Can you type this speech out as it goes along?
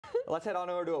Let's head on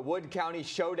over to a Wood County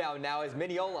showdown now as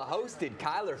Mineola hosted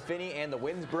Kyler Finney and the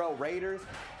Winnsboro Raiders.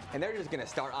 And they're just going to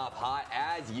start off hot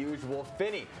as usual.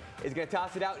 Finney is going to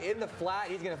toss it out in the flat.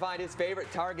 He's going to find his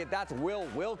favorite target. That's Will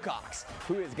Wilcox,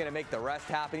 who is going to make the rest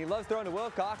happen. He loves throwing to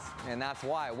Wilcox, and that's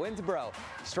why. Winnsboro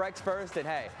strikes first, and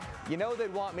hey, you know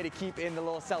they'd want me to keep in the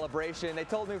little celebration. They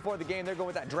told me before the game they're going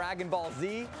with that Dragon Ball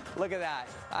Z. Look at that.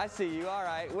 I see you. All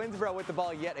right. Winnsboro with the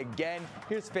ball yet again.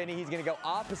 Here's Finney. He's going to go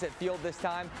opposite field this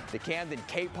time to Camden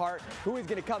Capehart, who is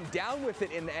going to come down with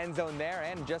it in the end zone there.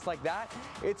 And just like that,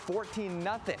 it's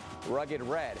 14-0. Rugged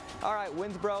Red. All right,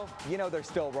 Winnsboro, you know they're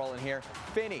still rolling here.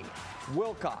 Finney,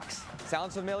 Wilcox.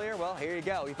 Sounds familiar? Well, here you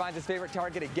go. He finds his favorite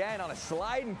target again on a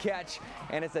slide and catch,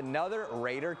 and it's another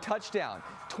Raider touchdown.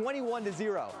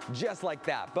 21-0, just like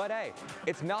that. But hey,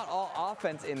 it's not all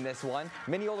offense in this one.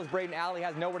 Mineola's Braden Alley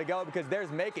has nowhere to go because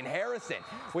there's Macon Harrison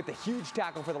with the huge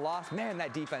tackle for the loss. Man,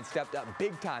 that defense stepped up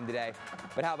big time today.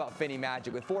 But how about Finney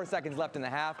Magic? With 4 seconds left in the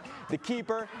half, the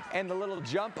keeper and the little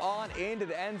jump on into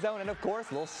the end zone, and of course,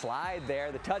 a little slide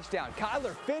there, the touchdown.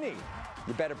 Kyler Finney.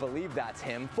 You better believe that's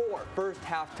him. 4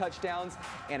 first-half touchdowns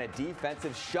and a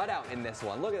defensive shutout in this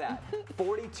one. Look at that.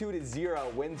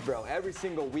 42-0 Winnsboro. Every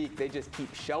single week, they just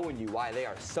keep showing you why they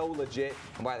are so legit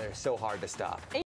and why they're so hard to stop.